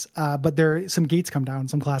through this. But some gates come down,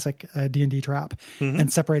 some classic D&D trap,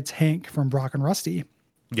 and separates Hank from Brock and Rusty.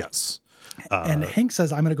 Yes. And Hank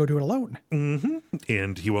says, I'm going to go do it alone.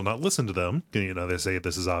 And he will not listen to them. They say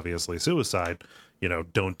this is obviously suicide.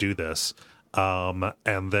 Don't do this.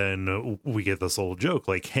 And then we get this little joke,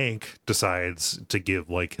 like Hank decides to give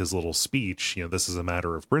his little speech, this is a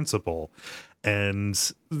matter of principle. And,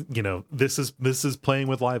 this is playing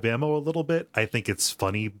with live ammo a little bit. I think it's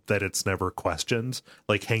funny that it's never questioned.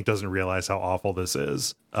 Like Hank doesn't realize how awful this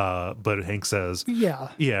is. But Hank says, yeah,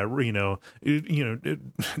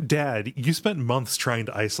 Dad, you spent months trying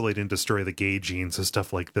to isolate and destroy the gay gene so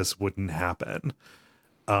stuff like this wouldn't happen.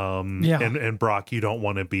 And Brock, you don't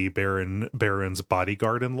want to be Baron's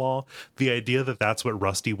bodyguard-in-law. The idea that that's what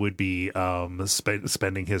Rusty would be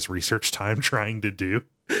spending his research time trying to do,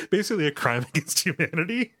 basically a crime against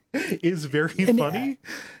humanity, is very funny.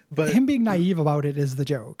 But him being naive about it is the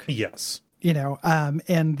joke. Yes.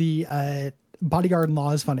 And the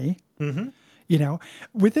bodyguard-in-law is funny.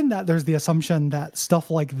 Within that, there's the assumption that stuff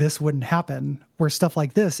like this wouldn't happen, where stuff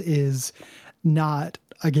like this is not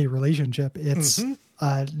a gay relationship. It's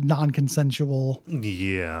non-consensual,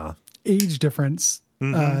 age difference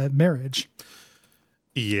marriage.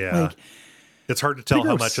 Yeah, it's hard to tell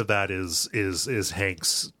how gross. much of that is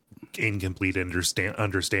Hank's incomplete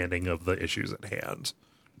understanding of the issues at hand.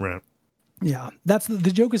 Right. Yeah, that's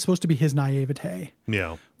the joke is supposed to be his naivete.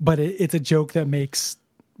 Yeah, but it's a joke that makes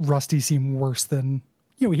Rusty seem worse than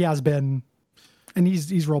he has been, and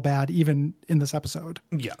he's real bad even in this episode.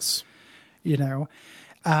 Yes.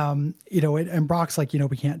 And Brock's like,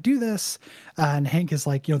 we can't do this. And Hank is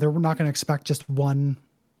like, they're not going to expect just one,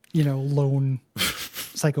 lone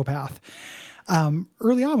psychopath.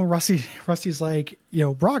 Early on when Rusty's like,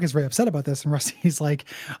 Brock is very upset about this, and Rusty's like,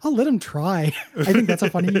 I'll let him try. I think that's a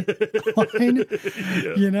funny line,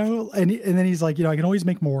 and then he's like, I can always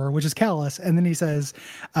make more, which is callous. And then he says,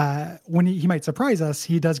 when he might surprise us,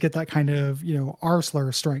 he does get that kind of, R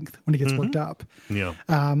slur strength when he gets worked up. Yeah.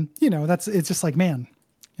 It's just like, man,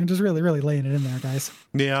 I'm just really, really laying it in there, guys.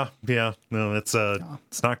 Yeah. No, it's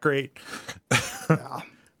not great. Yeah.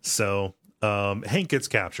 So, Hank gets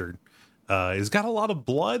captured. He's got a lot of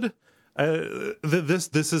blood.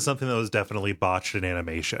 This is something that was definitely botched in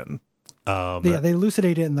animation. They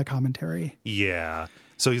elucidate it in the commentary. Yeah.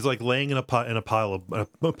 So he's like laying in a pile of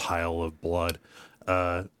blood.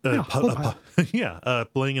 Laying in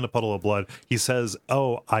a puddle of blood. He says,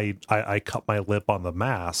 "Oh, I cut my lip on the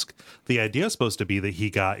mask." The idea is supposed to be that he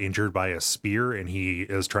got injured by a spear and he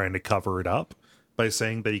is trying to cover it up by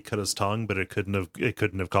saying that he cut his tongue, but it couldn't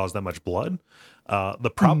have caused that much blood.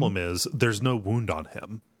 The problem is there's no wound on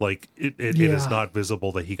him. Like it is not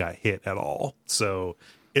visible that he got hit at all. So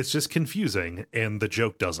it's just confusing, and the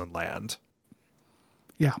joke doesn't land.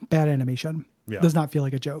 Yeah, bad animation. Yeah. Does not feel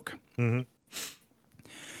like a joke. Mm-hmm.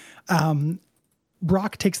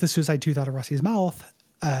 Brock takes the suicide tooth out of Rusty's mouth.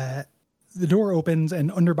 The door opens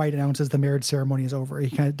and Underbite announces the marriage ceremony is over.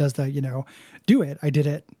 He kind of does the, do it. I did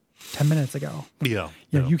it 10 minutes ago. Yeah.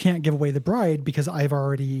 You can't give away the bride because I've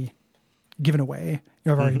already given away.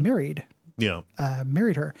 I've already married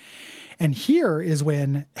her. And here is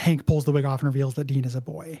when Hank pulls the wig off and reveals that Dean is a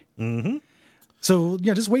boy. Mm-hmm. So,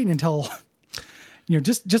 just waiting until,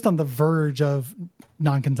 just on the verge of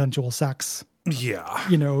non-consensual sex. Yeah.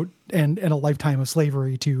 And a lifetime of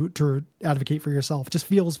slavery to advocate for yourself just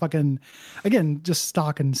feels fucking, again, just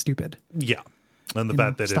stock and stupid. Yeah. And the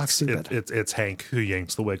fact that it's Hank who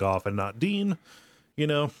yanks the wig off and not Dean,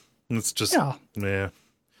 it's just, yeah.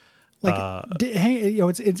 Like,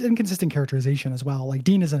 it's inconsistent characterization as well. Like,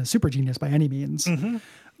 Dean isn't a super genius by any means,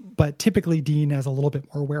 but typically Dean has a little bit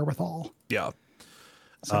more wherewithal. Yeah.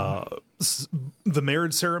 So. The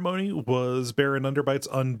marriage ceremony was Baron Underbite's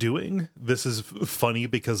undoing. This is funny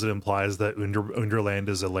because it implies that Underland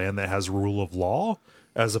is a land that has rule of law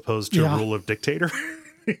as opposed to rule of dictator.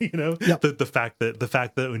 The fact that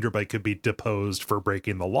Underbite could be deposed for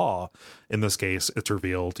breaking the law. In this case, it's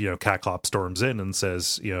revealed, Catclop storms in and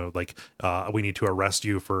says, we need to arrest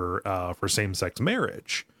you for same-sex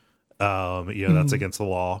marriage. That's against the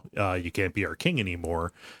law. You can't be our king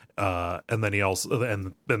anymore. And then he also,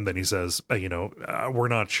 and then he says, we're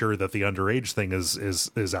not sure that the underage thing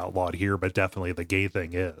is outlawed here, but definitely the gay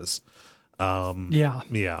thing is.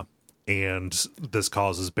 Yeah. And this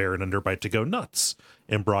causes Baron Underbite to go nuts,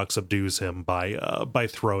 and Brock subdues him by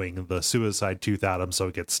throwing the suicide tooth at him so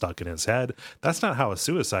it gets stuck in his head. That's not how a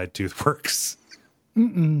suicide tooth works.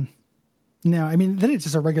 No, I mean, then it's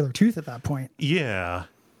just a regular tooth at that point. Yeah.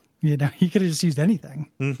 He could have just used anything.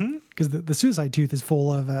 Because the suicide tooth is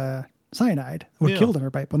full of cyanide. What killed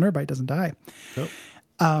Underbite, but Underbite doesn't die. Nope.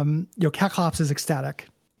 Catclops is ecstatic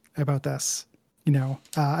about this.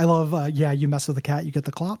 I love, you mess with the cat, you get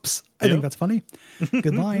the clops. I think that's funny.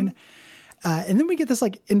 Good line. And then we get this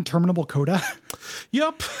interminable coda.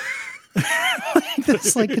 Yep.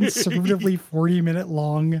 This conservatively 40-minute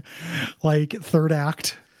long, third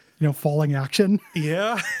act, falling action.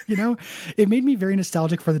 Yeah. It made me very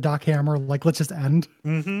nostalgic for the Doc Hammer. Let's just end.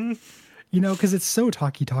 Because it's so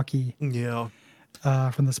talky. Yeah.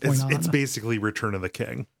 From this point on. It's basically Return of the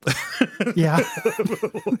King. Yeah.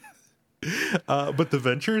 But the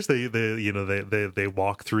Ventures, they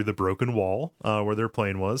walk through the broken wall where their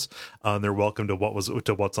plane was. And they're welcome to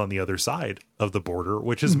what's on the other side of the border,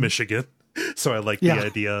 which is Michigan. So I like the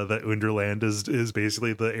idea that Underland is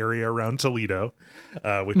basically the area around Toledo,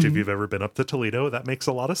 which if you've ever been up to Toledo, that makes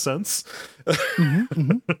a lot of sense.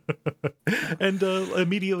 And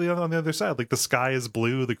immediately on the other side, the sky is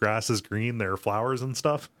blue, the grass is green, there are flowers and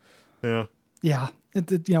stuff. Yeah. Yeah.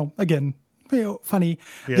 Again, funny.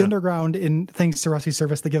 Yeah. The Underground, thanks to Rusty's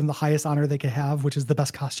service, they give them the highest honor they could have, which is the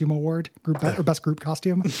best costume award, or best group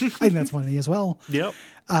costume. I think that's funny as well. Yep.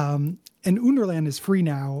 And Underland is free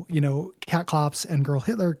now. Catclops and Girl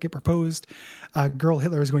Hitler get proposed. Girl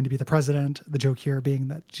Hitler is going to be the president. The joke here being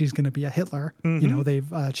that she's going to be a Hitler.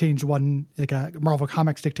 They've changed one, a Marvel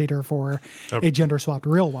Comics dictator for a gender swapped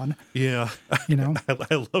real one. Yeah.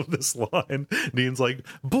 I love this line. Dean's like,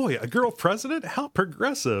 boy, a girl president? How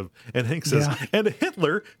progressive. And Hank says, and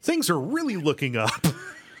Hitler, things are really looking up.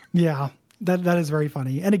 Yeah. That is very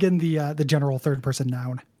funny. And again, the general third person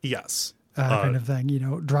noun. Yes. Kind of thing,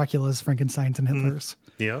 Dracula's, Frankenstein's, and Hitler's.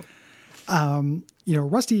 Yeah.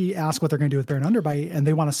 Rusty asks what they're going to do with Baron Underbite, and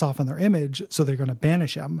they want to soften their image, so they're going to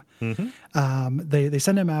banish him. They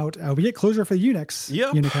send him out. We get closure for the eunuchs,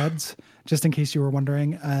 eunuch heads, just in case you were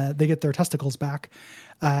wondering. They get their testicles back,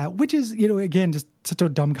 which is, again, just such a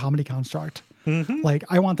dumb comedy construct. Like,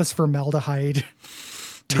 I want this formaldehyde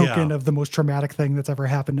token of the most traumatic thing that's ever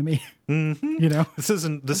happened to me. This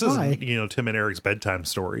isn't Tim and Eric's bedtime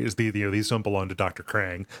stories. These don't belong to Dr.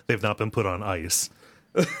 Krang. They've not been put on ice.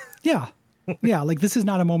 Yeah, like, this is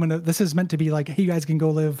not a moment this is meant to be like, hey, you guys can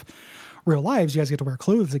go live real lives. You guys get to wear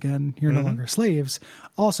clothes again. You're no longer slaves.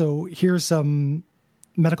 Also, here's some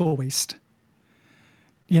medical waste.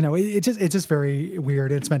 It's just very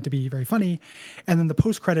weird. It's meant to be very funny. And then the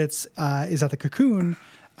post credits is at the Cocoon,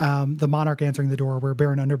 the Monarch answering the door, where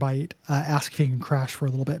Baron Underbite asks if he can crash for a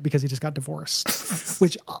little bit because he just got divorced.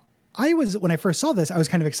 Which when I first saw this, I was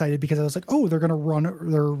kind of excited because I was like, oh, they're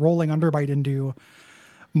rolling Underbite into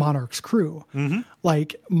Monarch's crew.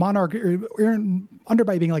 Like Monarch,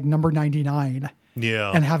 Underbite being like number 99.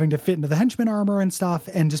 Yeah. And having to fit into the henchman armor and stuff,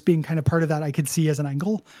 and just being kind of part of that, I could see as an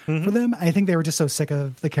angle for them. I think they were just so sick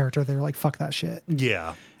of the character. They were like, fuck that shit.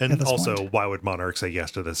 Yeah. And also, why would Monarch say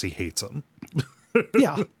yes to this? He hates him.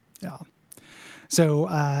 Yeah. So,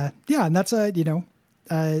 and that's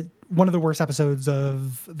one of the worst episodes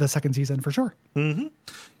of the second season for sure.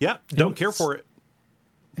 Yeah. Don't care for it.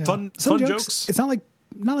 Yeah. Fun jokes. It's not like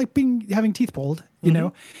having teeth pulled,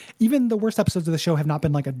 even the worst episodes of the show have not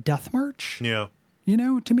been like a death march. Yeah.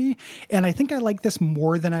 To me. And I think I like this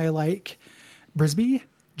more than I like Brisby,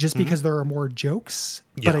 just because there are more jokes,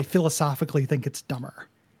 but I philosophically think it's dumber.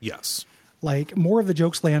 Yes. Like, more of the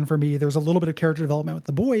jokes land for me. There's a little bit of character development with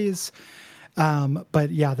the boys.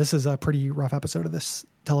 But yeah, this is a pretty rough episode of this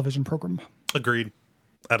television program. Agreed.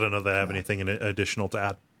 I don't know that I have anything additional to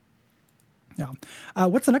add. Yeah.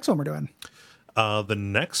 What's the next one we're doing? The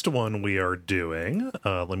next one we are doing,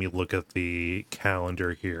 let me look at the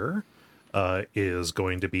calendar here, is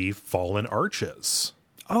going to be Fallen Arches.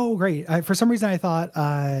 Oh, great. For some reason, I thought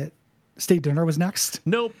State Dinner was next.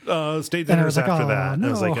 Nope. State Dinner was after that. No.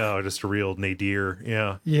 I was like, oh, just a real nadir.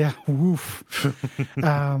 Yeah. Yeah. Woof.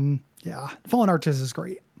 Yeah. Fallen Arches is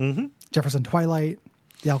great. Jefferson Twilight,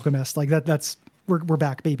 The Alchemist. Like that's we're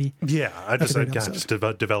back, baby. Yeah. Just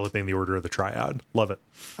developing the Order of the Triad. Love it.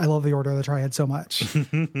 I love the Order of the Triad so much.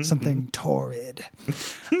 Something torrid.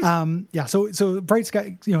 Yeah. So bright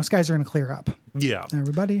sky, skies are going to clear up. Yeah.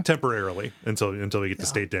 Everybody. Temporarily until we get to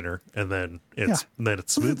State Dinner, and then it's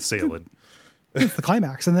smooth sailing. It's the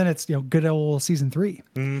climax, and then it's good old season 3.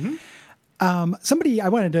 I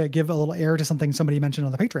wanted to give a little air to something somebody mentioned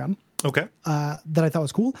on the Patreon. Okay. That I thought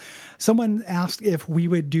was cool. Someone asked if we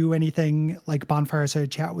would do anything like Bonfireside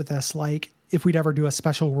Chat with us, like if we'd ever do a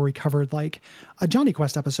special where we covered like a Johnny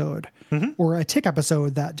Quest episode or a Tick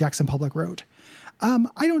episode that Jackson Public wrote. I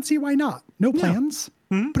don't see why not. No plans,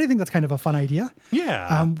 but I think that's kind of a fun idea.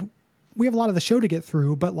 Yeah. We have a lot of the show to get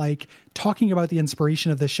through, but like talking about the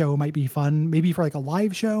inspiration of the show might be fun, maybe for like a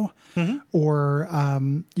live show or,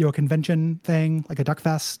 a convention thing, like a Duck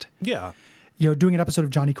Fest. Yeah. Doing an episode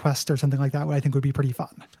of Johnny Quest or something like that, I think would be pretty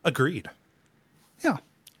fun. Agreed. Yeah.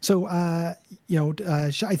 So, I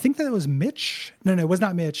think that it was Mitch. No, it was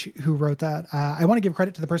not Mitch who wrote that. I want to give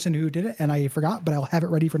credit to the person who did it, and I forgot, but I'll have it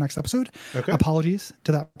ready for next episode. Okay. Apologies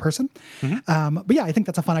to that person. But yeah, I think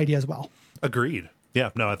that's a fun idea as well. Agreed.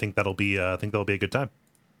 Yeah. No, I think that'll be a good time.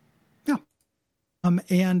 Yeah.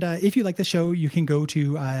 And if you like the show, you can go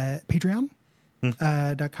to Patreon.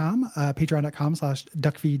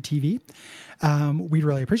 patreon.com/duckfeedtv. We'd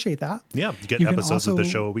really appreciate that. Yeah, get episodes of the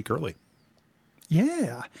show a week early.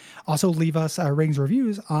 Yeah. Also leave us ratings,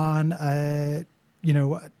 reviews on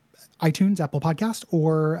iTunes, Apple Podcast,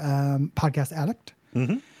 or Podcast Addict.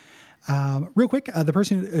 Real quick, the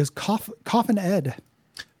person is Coffin Ed.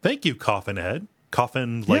 Thank you, Coffin Ed.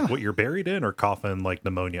 Coffin like what you're buried in, or coffin like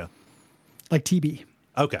pneumonia? Like TB.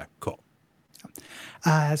 Okay, cool.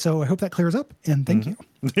 So I hope that clears up, and thank you.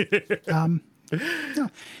 Yeah.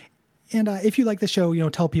 And if you like the show,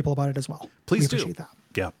 tell people about it as well. Please do. Appreciate that.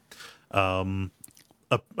 Yeah.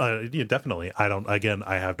 Yeah, definitely. I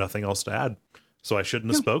have nothing else to add, so I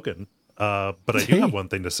shouldn't have spoken. But I do have one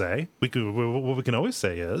thing to say. What we can always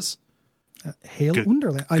say is, Hail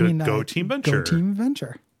Underland. Go Team Venture. Go Team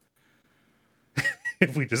Venture.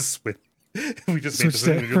 If we just made this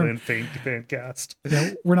an Underland fan cast.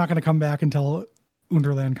 Yeah, we're not going to come back until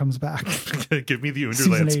Underland comes back. Give me the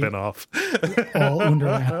Underland spinoff. All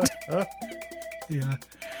Underland. Yeah.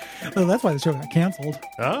 Well, that's why the show got canceled.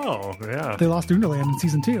 Oh, yeah. They lost Underland in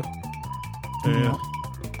season 2. Yeah.